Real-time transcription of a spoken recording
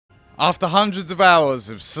After hundreds of hours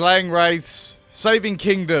of slaying wraiths, saving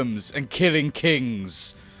kingdoms, and killing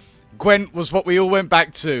kings, Gwent was what we all went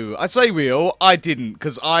back to. I say we all, I didn't,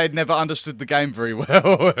 because I had never understood the game very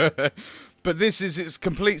well. But this is its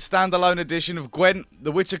complete standalone edition of Gwent,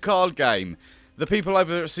 the Witcher card game. The people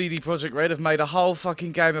over at CD Projekt Red have made a whole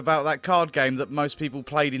fucking game about that card game that most people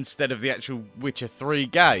played instead of the actual Witcher 3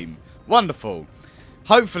 game. Wonderful.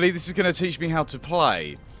 Hopefully this is going to teach me how to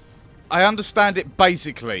play. I understand it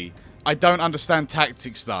basically. I don't understand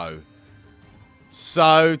tactics though.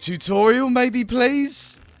 So, tutorial maybe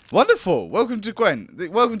please? Wonderful. Welcome to Gwent.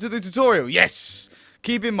 Welcome to the tutorial. Yes!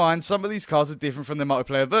 Keep in mind, some of these cards are different from their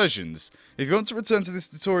multiplayer versions. If you want to return to this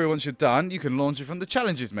tutorial once you're done, you can launch it from the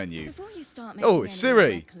challenges menu. Before you start making it's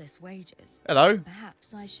Siri. Wages, hello.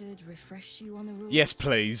 perhaps I should refresh you on the rules. Yes,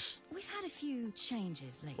 please. We've had a few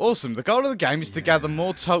changes lately. Awesome. The goal of the game is to gather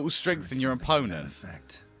more total strength than your opponent.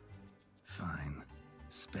 Effect. Fine.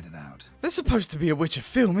 Spit it out. There's supposed to be a Witcher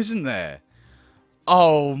film, isn't there?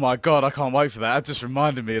 Oh my god, I can't wait for that. That just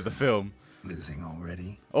reminded me of the film. Losing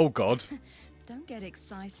already? Oh god. Don't get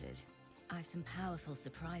excited. I've some powerful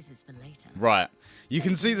surprises for later. Right. You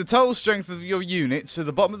can see the total strength of your units at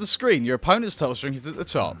the bottom of the screen. Your opponent's total strength is at the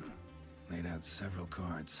top. Laid out several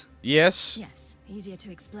cards. Yes. Yes, easier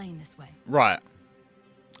to explain this way. Right.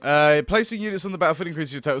 Placing units on the battlefield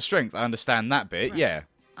increases your total strength. I understand that bit, Right. yeah.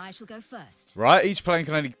 I shall go first. Right, each player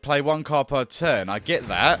can only play one card per turn. I get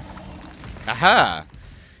that. Aha!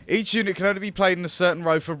 Each unit can only be played in a certain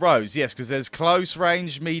row for rows. Yes, because there's close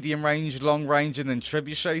range, medium range, long range, and then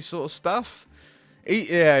trebuchet sort of stuff.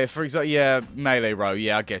 Yeah, for example, yeah, melee row.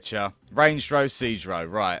 Yeah, I get ya. Ranged row, siege row.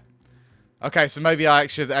 Right. Okay, so maybe I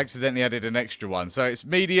actually accidentally added an extra one. So it's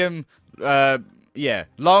medium, yeah,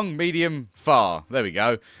 long, medium, far. There we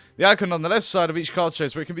go. The icon on the left side of each card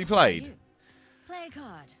shows where it can be played. You. Play a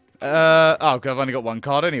card. Oh, God, I've only got one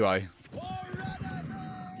card anyway.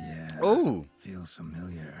 Yeah. Ooh. Feels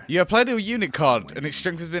familiar. You have played a unit card, and its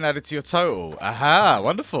strength has been added to your total. Aha,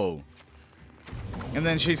 wonderful. And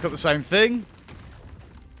then she's got the same thing.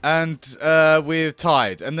 And we're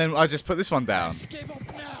tied. And then I just put this one down.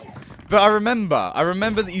 But I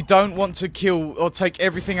remember that you don't want to kill or take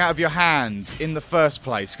everything out of your hand in the first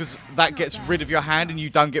place, because that gets rid of your hand and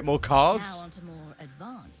you don't get more cards. Now onto more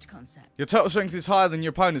advanced concepts. Your total strength is higher than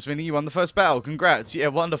your opponent's, meaning you won the first battle. Congrats. Yeah,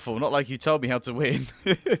 wonderful. Not like you told me how to win.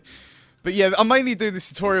 But yeah, I mainly do this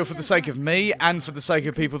tutorial for the sake of me and for the sake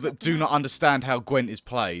of people that do not understand how Gwent is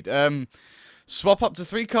played. Swap up to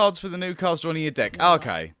 3 cards for the new cards joining your deck. Oh,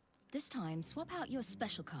 okay. This time, swap out your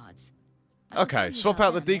special cards. I shall tell Okay, you swap about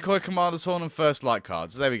out the them Decoy, later. Commander's Horn, and First Light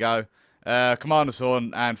cards. There we go. Commander's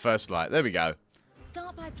Horn and First Light. There we go.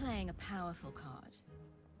 Start by playing a powerful card.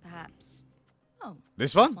 Perhaps. Oh,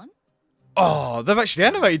 This one? Oh, they've actually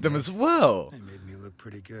animated them as well. They made me look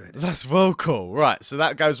pretty good. That's well cool. Right, so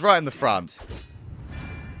that goes right in the front.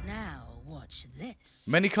 Now watch this.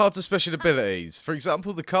 Many cards have special abilities. For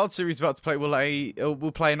example, the card series about to play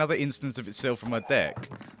will play another instance of itself from her deck.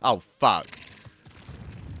 Oh, fuck.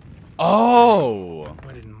 Oh!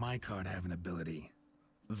 Why didn't my card have an ability?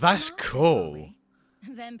 That's Smart, cool. are we?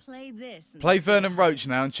 Then play this. and Play see Vernon how- Roach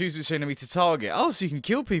now and choose which enemy to target. Oh, so you can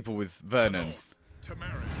kill people with Vernon.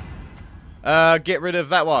 Get rid of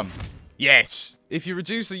that one. Yes. If you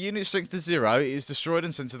reduce the unit strength to 0, it is destroyed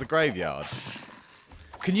and sent to the graveyard.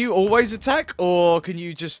 Can you always attack, or can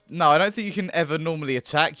you just... No, I don't think you can ever normally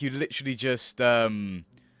attack. You literally just only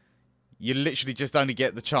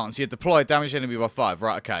get the chance. You deploy damage enemy by 5.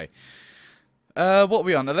 Right, okay. What are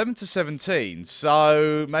we on? 11 to 17.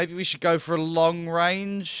 So maybe we should go for a long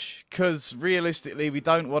range, because realistically we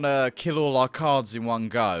don't want to kill all our cards in one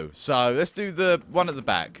go. So let's do the one at the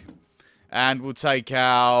back. And we'll take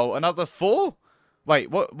out another 4? Wait,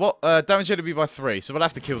 what? Damage enemy by 3, so we'll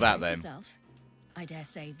have to kill that then. Yourself. I dare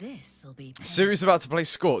say this will be. Sirius about to play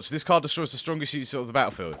Scorch. This card destroys the strongest unit of the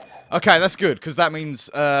battlefield. Okay, that's good, because that means,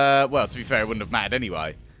 well, to be fair, it wouldn't have mattered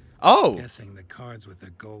anyway. Oh! Guessing the cards with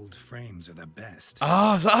the gold frames are the best.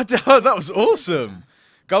 Oh, that was awesome!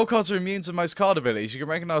 Gold cards are immune to most card abilities. You can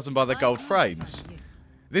recognize them by their gold frames.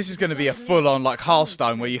 This is going to be a full-on, like,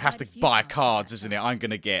 Hearthstone where you have to buy cards, isn't it? I'm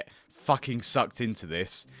going to get fucking sucked into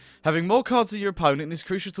this. Having more cards than your opponent is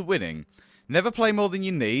crucial to winning. Never play more than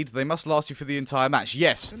you need. They must last you for the entire match.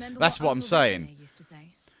 Yes, that's what I'm saying.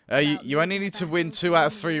 You only need to win 2 out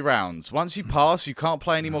of 3 rounds. Once you pass, you can't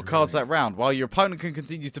play any more cards that round, while your opponent can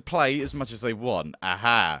continue to play as much as they want.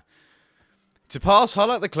 Aha. To pass,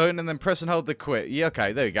 highlight the clue and then press and hold the quit. Yeah,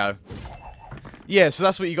 okay, there you go. Yeah, so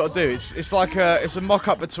that's what you got to do. It's like it's a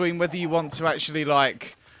mock-up between whether you want to actually,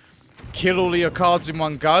 like, kill all of your cards in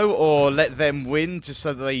one go, or let them win just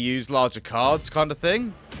so that they use larger cards kind of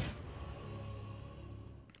thing.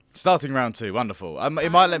 Starting round 2, wonderful. It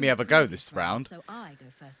might let me have a go this round. So I go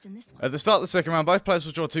first in this one. At the start of the second round, both players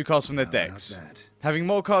will draw 2 cards from their How decks. about that? Having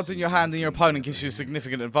more cards in your hand than your opponent gives you a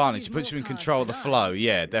significant advantage. It puts you in control of the flow.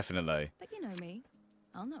 Yeah, definitely. But you know me.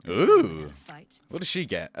 I'll not be Ooh. fight. What does she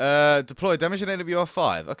get? Deploy damage an enemy by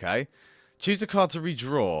 5. Okay. Choose a card to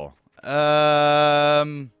redraw.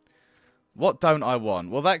 What don't I want?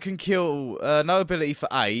 Well, that can kill. No ability for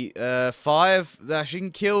 8. 5. She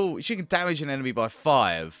can kill. She can damage an enemy by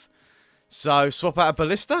 5. So swap out a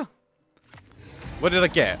ballista. What did I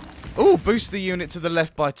get? Oh, boost the unit to the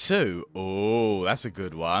left by 2. Oh, that's a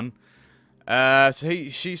good one. So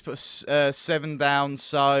she's put 7 down.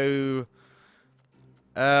 So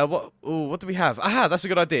what do we have? Aha, that's a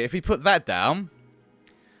good idea. If we put that down,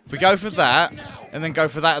 if we go for that, and then go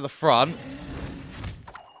for that at the front.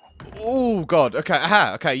 Oh god. Okay.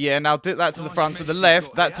 Aha. Okay. Yeah. Now do that to the front. To the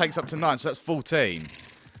left. That takes up to 9. So that's 14.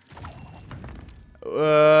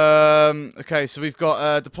 Okay. So we've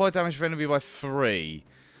got deploy damage for enemy by 3.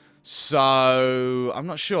 So I'm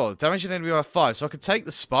not sure. Damage an enemy by 5. So I could take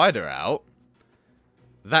the spider out.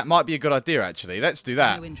 That might be a good idea actually. Let's do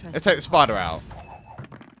that. Let's take the spider out.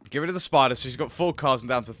 Get rid of the spider. So she's got 4 cards and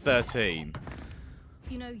down to 13.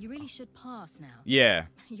 You know, you really should pass now. Yeah.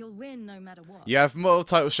 You'll win no matter what. You have more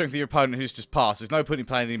total strength than your opponent who's just passed. There's no point in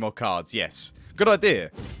playing any more cards. Yes. Good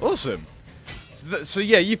idea. Awesome. So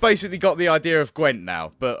yeah, you've basically got the idea of Gwent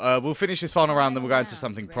now. But we'll finish this final round, then we'll go into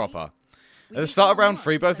something proper. At the start of round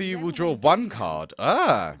 3, both of you will draw 1 card.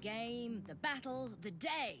 Ah. The game, the battle, the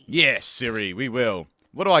day. Yes, Siri, we will.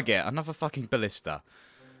 What do I get? Another fucking ballista.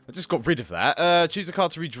 I just got rid of that. Choose a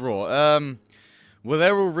card to redraw. Well,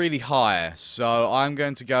 they're all really high, so I'm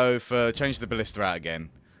going to go for change the ballista out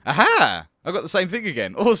again. Aha! I got the same thing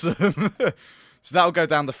again. Awesome. So that'll go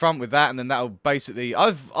down the front with that, and then that'll basically...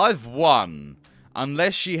 I've won.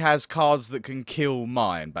 Unless she has cards that can kill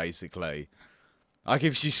mine, basically. Like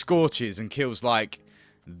if she scorches and kills, like,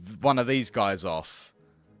 one of these guys off.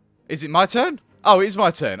 Is it my turn? Oh, it is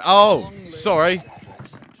my turn. Oh, sorry.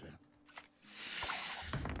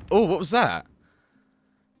 Oh, what was that?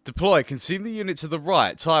 Deploy. Consume the unit to the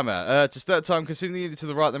right. Timer. To start time, consume the unit to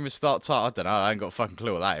the right, then restart time. I don't know. I ain't got a fucking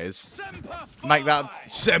clue what that is. Make that...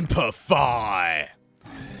 Semper Fi!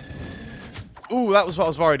 Ooh, that was what I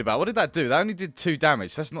was worried about. What did that do? That only did 2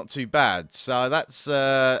 damage. That's not too bad. So that's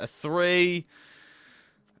a 3.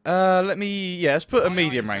 Let's put a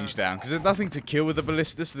medium range down, because there's nothing to kill with the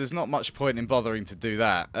ballista, so there's not much point in bothering to do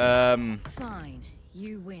that. Fine.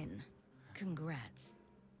 You win. Congrats.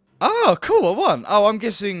 Oh, cool, I won. Oh, I'm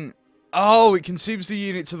guessing... Oh, it consumes the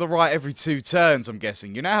unit to the right every 2 turns, I'm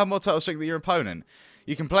guessing. You now have more total strength than your opponent.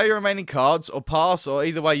 You can play your remaining cards, or pass, or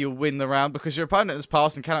either way you'll win the round, because your opponent has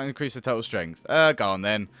passed and cannot increase the total strength. Go on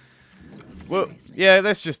then. Well, yeah,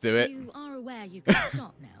 let's just do it. You are aware you can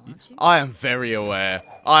stop now, aren't you? I am very aware.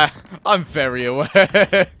 I'm very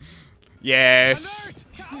aware. Yes.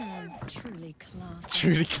 Truly classy.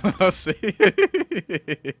 Truly classy.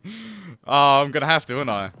 Oh, I'm going to have to, aren't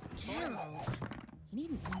I? Geralt, you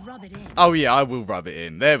needn't rub it in. Oh, yeah, I will rub it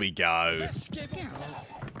in. There we go.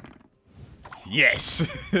 Geralt. Yes.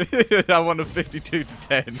 I won a 52 to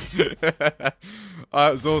 10. That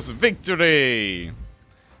was awesome. Victory.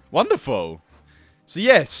 Wonderful. So,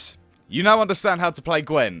 yes, you now understand how to play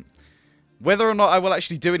Gwent. Whether or not I will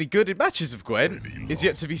actually do any good in matches of Gwent is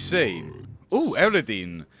yet to be seen. Ooh,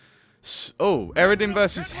 Eredin. Oh, Eredin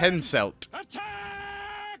versus Henselt.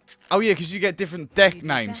 Oh, yeah, because you get different deck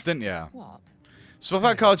names, didn't you? Swap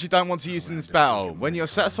out cards you don't want to use in this battle. When you're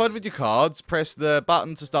satisfied with your cards, press the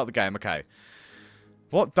button to start the game. Okay.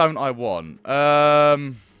 What don't I want? I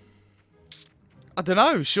don't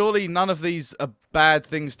know. Surely none of these are bad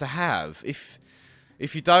things to have.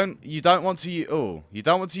 If you don't want to use... Oh, you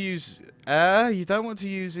don't want to use... you don't want to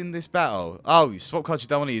use in this battle. Oh, swap cards you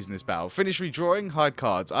don't want to use in this battle. Finish redrawing, hide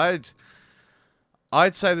cards. I'd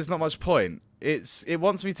say there's not much point. It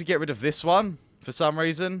wants me to get rid of this one for some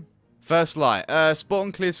reason. First light.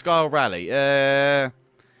 Spawn, clear sky, or rally.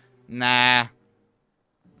 Nah.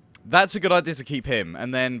 That's a good idea to keep him.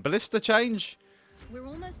 And then ballista change. We're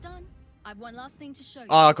almost done. I've one last thing to show you.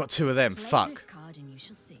 Oh, I got 2 of them. Play Fuck. this card and you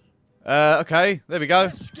shall see. Okay. There we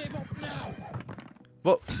go.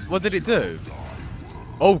 What did it do?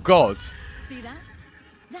 Oh, God. See that?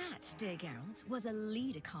 That, dear Geralt, was a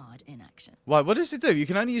leader card in action. Why, what does it do? You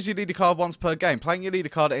can only use your leader card once per game. Playing your leader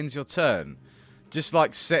card ends your turn. Just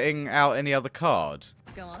like setting out any other card.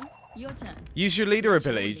 Go on. Your turn. Use your leader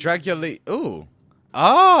ability. Drag your lead... Ooh.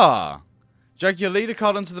 Ah! Drag your leader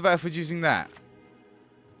card onto the battlefield using that.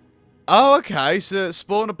 Oh, okay. So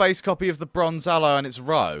spawn a base copy of the bronze ally on its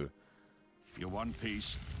row. You're one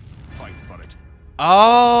piece. Fight for it.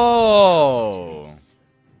 Oh.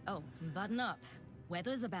 Oh, button up.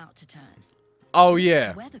 Weather's about to turn. Oh,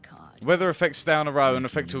 yeah. Weather card. Weather effects down a row and You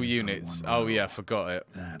affect can all use on units. one Oh, row. yeah, forgot it.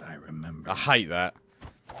 That I remember. I hate that.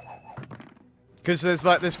 Because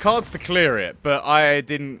there's cards to clear it, but I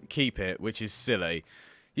didn't keep it, which is silly.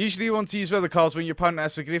 Usually you want to use weather cards when your opponent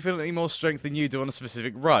has significantly more strength than you do on a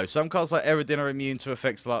specific row. Some cards like Eredin are immune to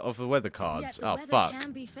effects of the weather cards. Yet the Oh, weather fuck.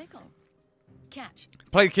 can be fickle. Catch.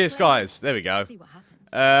 Play Clear Skies. There we go. See what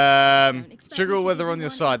happens. Don't expect Trigger me all to weather give on you your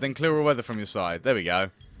one side, then clear all weather from your side. There we go.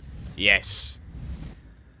 Yes.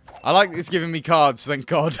 I like it's giving me cards, thank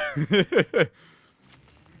God.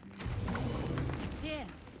 Here,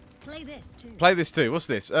 play this too. Play this too. What's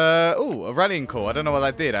this? Oh, a rallying call. I don't know what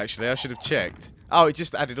that did, actually. I should have checked. Oh, it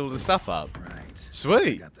just added all the stuff up. Right.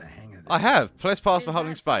 Sweet. Got the hang of this. I have. Press pass Is for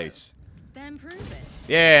holding that so? space. Then prove it.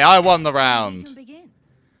 Yeah, I won the We round. can begin.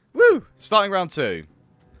 Woo! Starting round 2.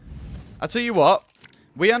 I tell you what.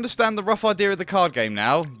 We understand the rough idea of the card game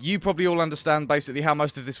now. You probably all understand basically how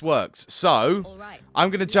most of this works. So, All right. I'm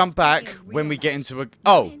going to Let's jump play back a when real we get match. into a... No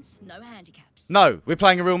Oh! hints, no handicaps. No, we're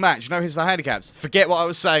playing a real match. No, here's the handicaps. Forget what I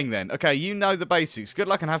was saying then. Okay, you know the basics. Good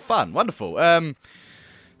luck and have fun. Wonderful.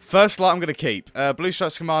 First light I'm going to keep. Blue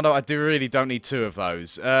Stripes Commando, I really don't need 2 of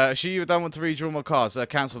those. Actually, you don't want to redraw more cards.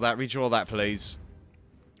 Cancel that. Redraw that, please.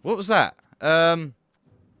 What was that? Oh,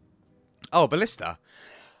 Ballista.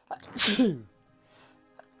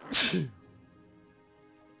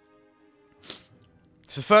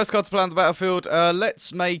 So first card to play on the battlefield.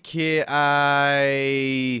 Let's make it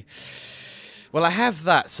a... Well, I have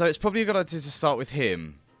that, so it's probably a good idea to start with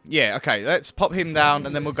him. Yeah, okay, let's pop him down,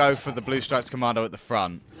 and then we'll go for the Blue Stripes Commando at the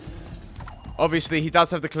front. Obviously, he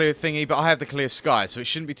does have the clear thingy, but I have the clear sky, so it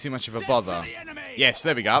shouldn't be too much of a bother. Yes,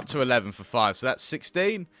 there we go, up to 11 for 5, so that's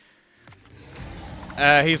 16.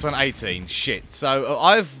 He's on 18. Shit. So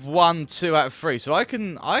I've won 2 out of 3, so I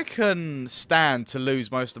can stand to lose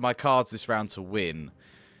most of my cards this round to win.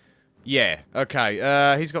 Yeah,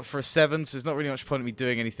 okay. He's got for a 7, so there's not really much point in me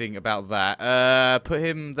doing anything about that. Put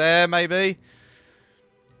him there, maybe?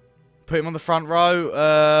 Put him on the front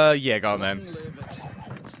row? Yeah, go on then.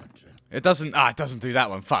 It doesn't... Ah, it doesn't do that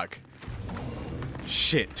one. Fuck.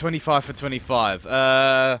 Shit, 25 for 25.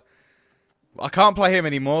 I can't play him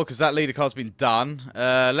anymore because that leader card's been done.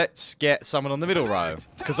 Let's get someone on the middle row.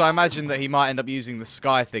 Because I imagine that he might end up using the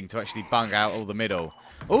sky thing to actually bung out all the middle.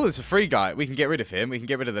 Oh, there's a free guy. We can get rid of him. We can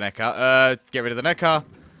get rid of the Neckar. Get rid of the Neckar.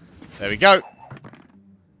 There we go.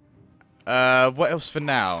 What else for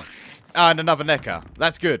now? And another Neckar.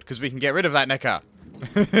 That's good, because we can get rid of that Neckar.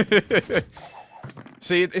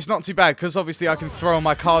 See, it's not too bad, because obviously I can throw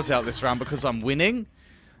my cards out this round because I'm winning.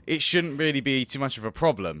 It shouldn't really be too much of a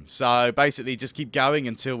problem. So, basically, just keep going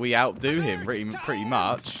until we outdo him, pretty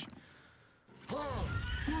much.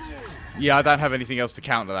 Yeah, I don't have anything else to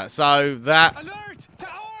counter that. So, that...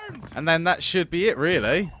 And then that should be it,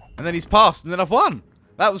 really. And then he's passed, and then I've won.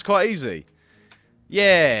 That was quite easy.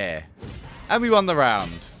 Yeah. And we won the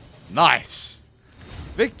round. Nice.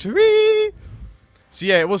 Victory! So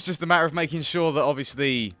yeah, it was just a matter of making sure that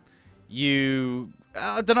obviously you...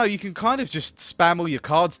 I don't know, you can kind of just spam all your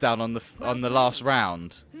cards down on the last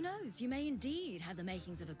round. Who knows? You may indeed have the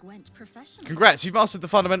makings of a Gwent professional. Congrats, you've mastered the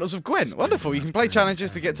fundamentals of Gwent. Wonderful, you can play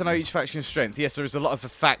challenges to get to know each faction's strength. Yes, there is a lot of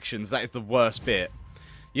factions, that is the worst bit.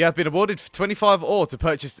 You have been awarded 25 ore to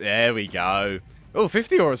purchase... There we go. Oh,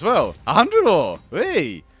 50 ore as well. 100 ore.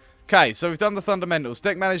 Whee! Okay, so we've done the fundamentals.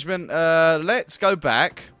 Deck management, let's go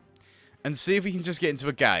back and see if we can just get into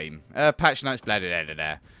a game. Patch notes, blah, blah, blah,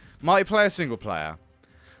 blah. Multiplayer, single player.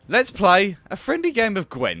 Let's play a friendly game of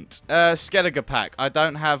Gwent. Skellige pack. I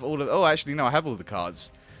don't have all of... Oh, actually, no, I have all the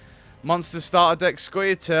cards. Monster starter deck,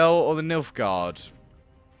 Scoia'tael, or the Nilfgaard.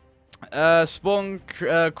 Spawn,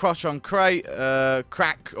 Crush on Crate,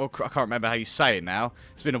 Crack, or I can't remember how you say it now.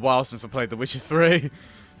 It's been a while since I played The Witcher 3.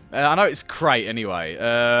 I know it's Crate anyway.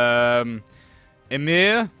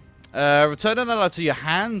 Emir, return an ally to your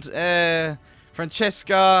hand.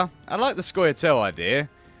 Francesca, I like the Scoia'tael idea.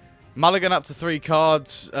 Mulligan up to 3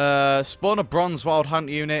 cards. Spawn a Bronze Wild Hunt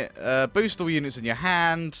unit. Boost all units in your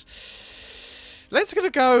hand. Let's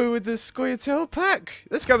go with the Scoia'tael pack.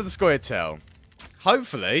 Let's go with the Scoia'tael.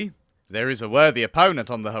 Hopefully, there is a worthy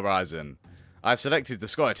opponent on the horizon. I've selected the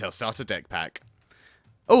Scoia'tael starter deck pack.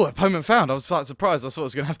 Oh, opponent found. I was slightly surprised. I thought I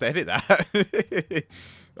was going to have to edit that.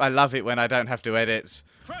 I love it when I don't have to edit.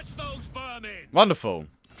 Crush those vermin! Wonderful.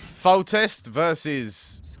 Foltest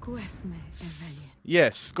versus...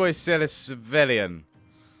 Yes, Scoia'tael Velian.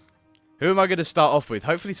 Who am I going to start off with?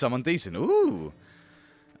 Hopefully someone decent. Ooh.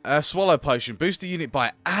 Swallow Potion. Boost a unit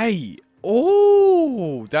by 8.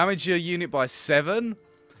 Oh, damage your unit by 7.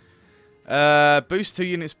 Boost 2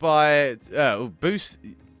 units by... boost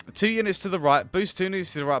 2 units to the right. Boost 2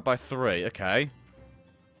 units to the right by 3. Okay.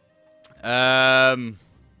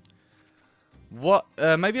 What?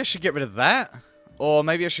 Maybe I should get rid of that? Or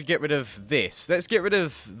maybe I should get rid of this. Let's get rid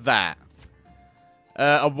of that.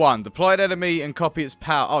 A 1. Deploy an enemy and copy its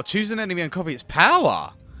power. Oh, choose an enemy and copy its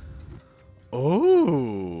power.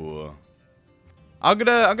 Ooh. I'm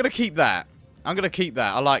gonna keep that. I'm gonna keep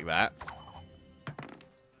that. I like that.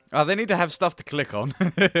 Oh, they need to have stuff to click on.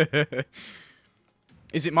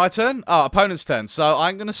 Is it my turn? Oh, opponent's turn. So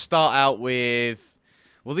I'm gonna start out with...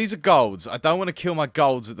 Well, these are golds. I don't want to kill my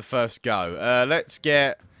golds at the first go. Let's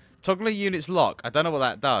get... Toggle a unit's lock. I don't know what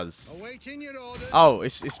that does. Oh,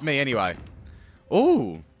 it's me anyway.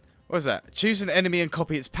 Ooh. What is that? Choose an enemy and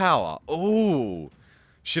copy its power. Ooh.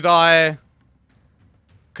 Should I...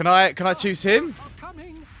 Can I choose him?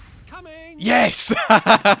 Coming. Yes!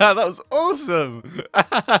 That was awesome!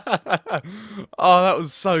 Oh, that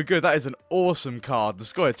was so good. That is an awesome card. The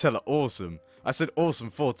Scoia'tael, awesome. I said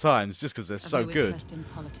awesome 4 times just because they're so good.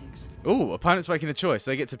 Ooh, opponent's making a choice.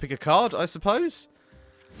 They get to pick a card, I suppose?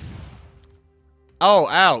 Oh,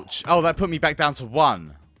 ouch. Oh, that put me back down to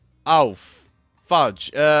 1. Oh,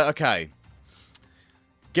 fudge. Okay.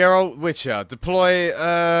 Geralt Witcher. Deploy,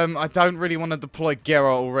 I don't really want to deploy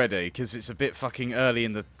Geralt already, because it's a bit fucking early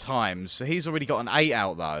in the time. So he's already got an 8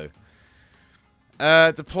 out, though.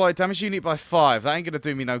 Deploy damage unit by 5. That ain't going to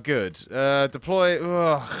do me no good. Deploy,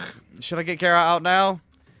 ugh. Should I get Geralt out now?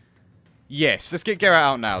 Yes, let's get Geralt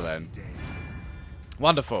out now, then.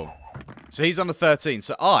 Wonderful. So he's on the 13.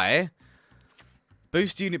 So I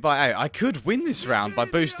boost unit by 8. I could win this round by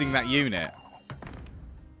boosting that unit.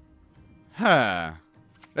 Huh.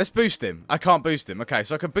 Let's boost him. I can't boost him. Okay,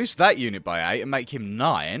 so I could boost that unit by 8 and make him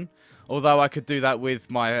 9. Although I could do that with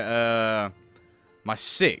my my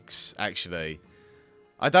 6, actually.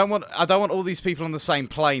 I don't want all these people on the same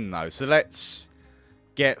plane though. So let's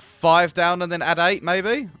get 5 down and then add 8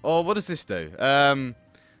 maybe? Or what does this do?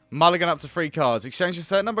 Mulligan up to 3 cards. Exchange a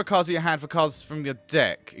certain number of cards in your hand for cards from your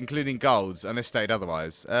deck, including golds, unless stated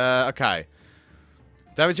otherwise. Okay.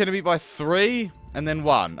 Damage enemy by 3 and then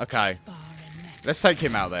 1. Okay. Let's take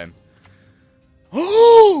him out then.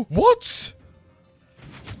 Oh, what?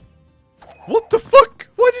 What the fuck?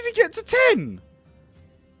 Why did he get to 10?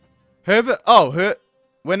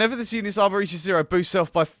 Whenever this unit's armor reaches 0, boost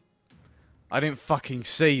self by... I didn't fucking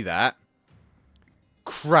see that.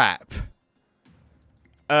 Crap.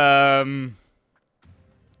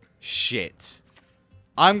 Shit.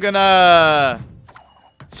 I'm gonna...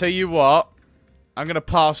 Tell you what. I'm gonna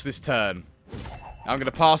pass this turn. I'm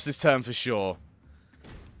gonna pass this turn for sure.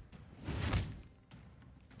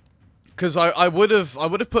 Because I would have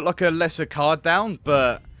put like a lesser card down,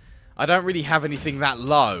 but I don't really have anything that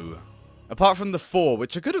low. Apart from the 4,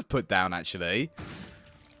 which I could have put down actually.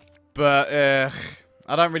 But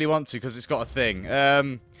I don't really want to because it's got a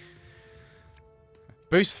thing.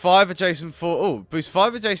 Boost 5 adjacent 4. Oh, boost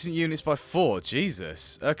 5 adjacent units by 4.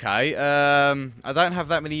 Jesus. Okay. I don't have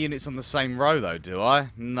that many units on the same row though, do I?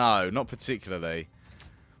 No, not particularly.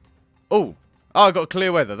 Oh, I got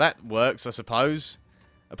clear weather. That works, I suppose.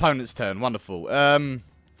 Opponent's turn. Wonderful.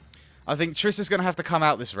 I think Triss is going to have to come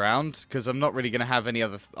out this round, because I'm not really going to have any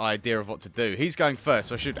other idea of what to do. He's going first,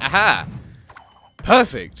 so I should... Aha!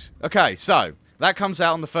 Perfect. Okay, so, that comes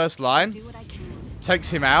out on the first line. Takes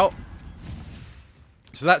him out.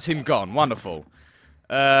 So that's him gone. Wonderful.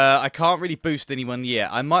 I can't really boost anyone yet.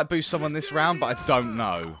 I might boost someone this round, but I don't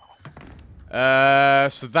know.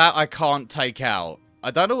 So that I can't take out. I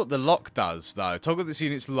don't know what the lock does, though. Toggle this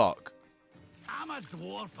unit's lock. I'm a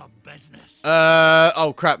dwarf of business.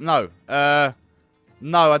 Oh crap, no.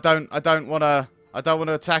 No, I don't wanna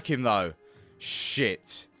attack him though.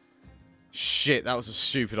 Shit. Shit, that was a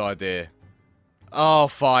stupid idea. Oh,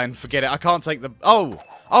 fine, forget it. I can't take the... Oh,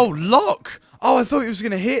 lock! Oh, I thought he was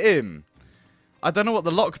gonna hit him. I don't know what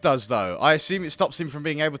the lock does though. I assume it stops him from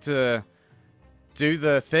being able to do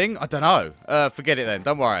the thing? I don't know. Forget it then,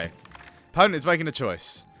 don't worry. Opponent is making a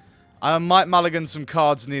choice. I might mulligan some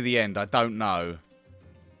cards near the end. I don't know.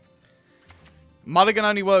 Mulligan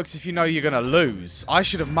only works if you know you're going to lose. I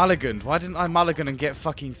should have mulliganed. Why didn't I mulligan and get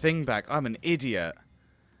fucking thing back? I'm an idiot.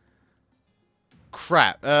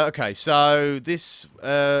 Crap. Okay, so this...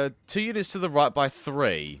 2 units to the right by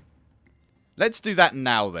 3. Let's do that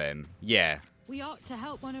now then. Yeah. We ought to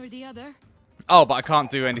help one or the other. Oh, but I can't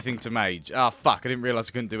do anything to Mage. Ah, fuck. I didn't realise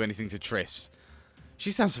I couldn't do anything to Triss.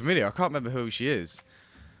 She sounds familiar. I can't remember who she is.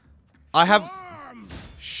 I have...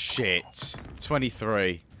 Shit.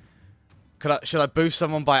 23. Should I boost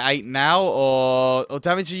someone by 8 now? Or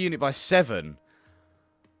damage a unit by 7?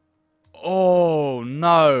 Oh,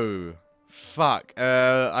 no. Fuck.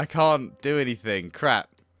 I can't do anything. Crap.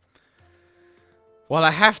 Well,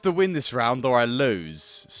 I have to win this round or I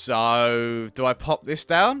lose. So, do I pop this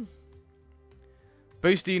down?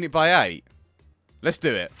 Boost the unit by 8. Let's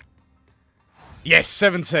do it. Yes,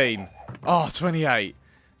 17. Oh, 28.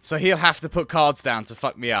 So he'll have to put cards down to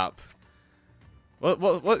fuck me up.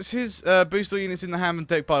 What's his boost all units in the hand and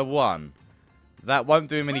deck by 1? That won't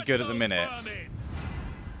do him any good at the minute.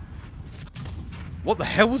 What the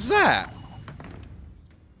hell was that?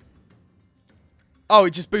 Oh,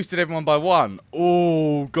 it just boosted everyone by 1.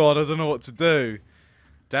 Oh, God, I don't know what to do.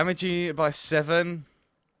 Damage unit by 7.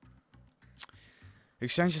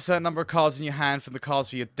 Exchange a certain number of cards in your hand from the cards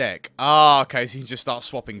for your deck. Ah, okay, so you can just start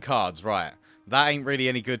swapping cards, right. That ain't really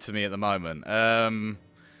any good to me at the moment. I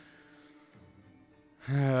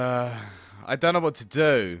don't know what to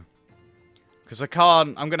do. Because I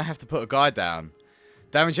can't... I'm going to have to put a guy down.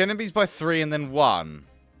 Damage enemies by 3 and then 1.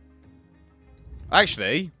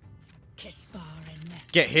 Actually...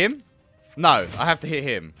 Get him? No, I have to hit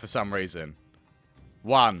him for some reason.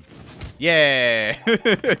 1. Yeah!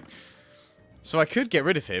 So I could get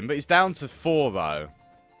rid of him, but he's down to 4 though.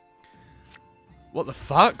 What the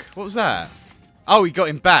fuck? What was that? Oh, he got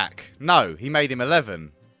him back. No, he made him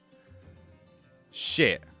 11.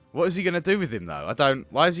 Shit. What is he going to do with him though? I don't...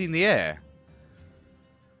 Why is he in the air?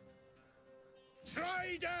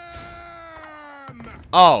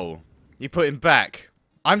 Oh, you put him back.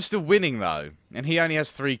 I'm still winning though, and he only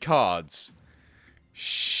has 3 cards.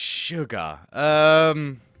 Sugar.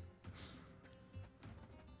 Oh,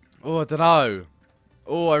 I don't know.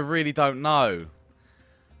 Oh, I really don't know.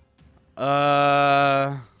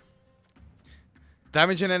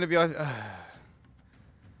 Damage an enemy.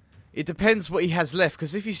 It depends what he has left,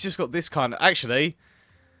 because if he's just got this kind of... Actually,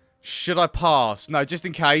 should I pass? No, just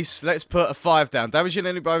in case. Let's put a 5 down. Damage an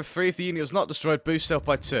enemy by 3 if the unit was not destroyed. Boost self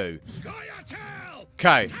by 2.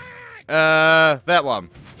 Okay. That one.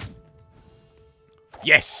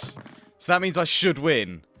 Yes! So that means I should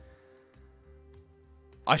win.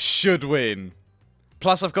 I should win.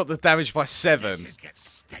 Plus, I've got the damage by 7.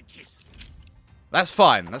 That's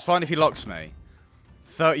fine. That's fine if he locks me.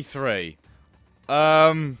 33.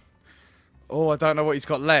 Oh, I don't know what he's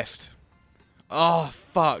got left. Oh,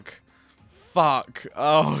 fuck. Fuck.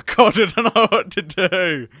 Oh, God, I don't know what to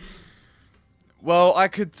do. Well, I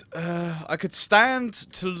could stand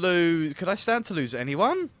to lose... Could I stand to lose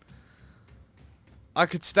anyone? I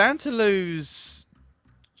could stand to lose...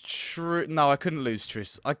 No, I couldn't lose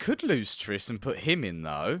Triss. I could lose Triss and put him in,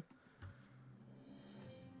 though.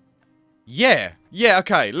 Yeah. Yeah,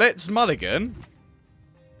 okay. Let's mulligan.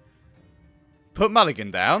 Put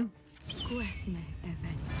mulligan down.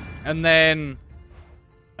 And then...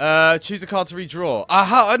 choose a card to redraw.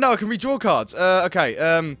 Aha! No, I can redraw cards. Okay.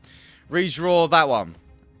 Redraw that one.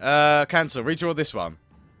 Cancel. Redraw this one.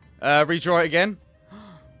 Redraw it again.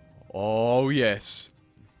 Oh, yes.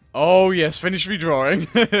 Oh, yes, finish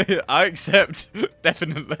redrawing. I accept,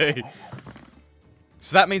 definitely.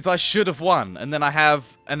 So that means I should have won, and then I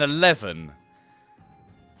have an 11.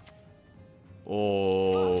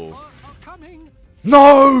 Oh.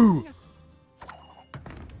 No!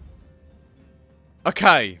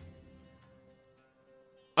 Okay.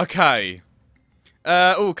 Okay.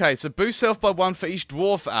 Okay, so boost self by 1 for each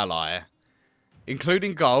dwarf ally,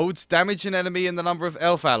 including golds. Damage an enemy and the number of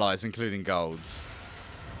elf allies, including golds.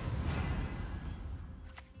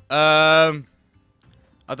 I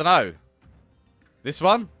don't know. This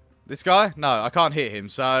one? This guy? No, I can't hit him,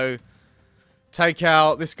 so... Take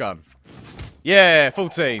out this gun. Yeah,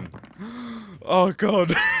 14. Oh,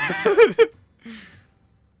 God.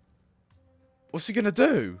 What's he gonna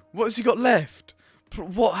do? What has he got left?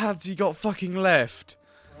 What has he got fucking left?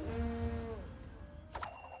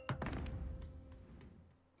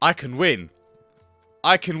 I can win.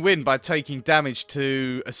 I can win by taking damage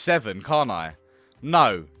to a 7, can't I?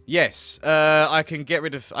 No. Yes. I can get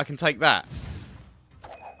rid of... I can take that.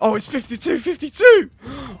 Oh, it's 52! 52!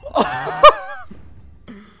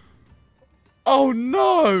 Oh,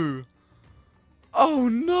 no! Oh,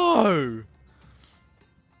 no!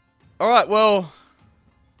 Alright, well...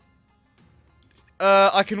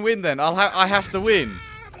 I can win then. I have to win.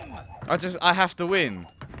 I have to win.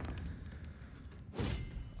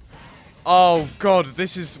 Oh, God,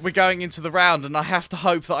 we're going into the round, and I have to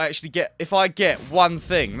hope that I actually get... If I get one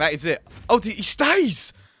thing, that is it. Oh, he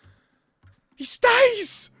stays! He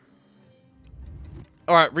stays!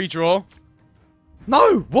 Alright, redraw.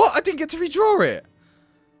 No! What? I didn't get to redraw it.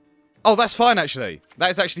 Oh, that's fine, actually.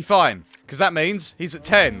 That is actually fine. Because that means he's at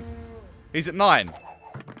 10. He's at 9.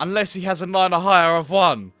 Unless he has a 9 or higher, I've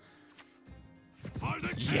won.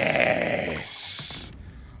 Yes!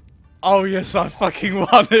 Oh, yes, I fucking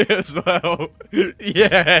won it as well.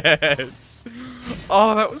 Yes.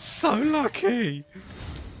 Oh, that was so lucky.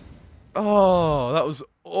 Oh, that was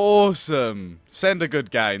awesome. Send a good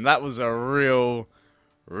game. That was a real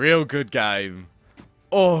good game.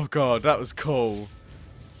 Oh, God, that was cool.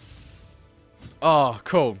 Oh,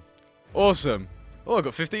 cool. Awesome. Oh, I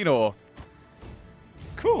got 15 ore.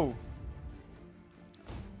 Cool.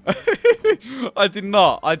 I did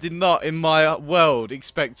not in my world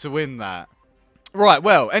expect to win that. Right,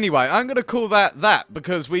 well, anyway, I'm going to call that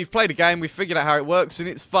because we've played a game, we've figured out how it works, and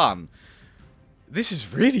it's fun. This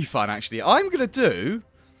is really fun, actually. I'm going to do...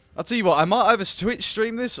 I'll tell you what, I might either Twitch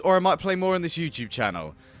stream this, or I might play more on this YouTube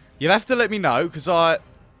channel. You'll have to let me know, because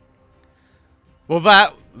well,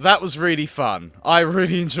 that was really fun. I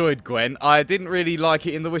really enjoyed Gwent. I didn't really like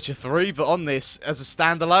it in The Witcher 3, but on this, as a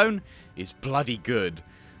standalone, it's bloody good.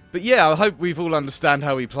 But yeah, I hope we've all understand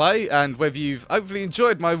how we play, and whether you've hopefully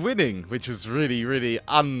enjoyed my winning, which was really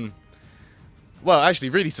well, actually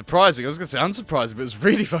really surprising. I was going to say unsurprising, but it was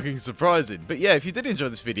really fucking surprising. But yeah, if you did enjoy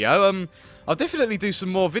this video, I'll definitely do some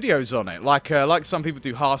more videos on it. Like some people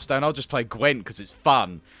do Hearthstone, I'll just play Gwent because it's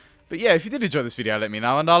fun. But yeah, if you did enjoy this video, let me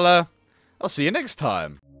know, and I'll see you next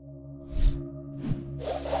time.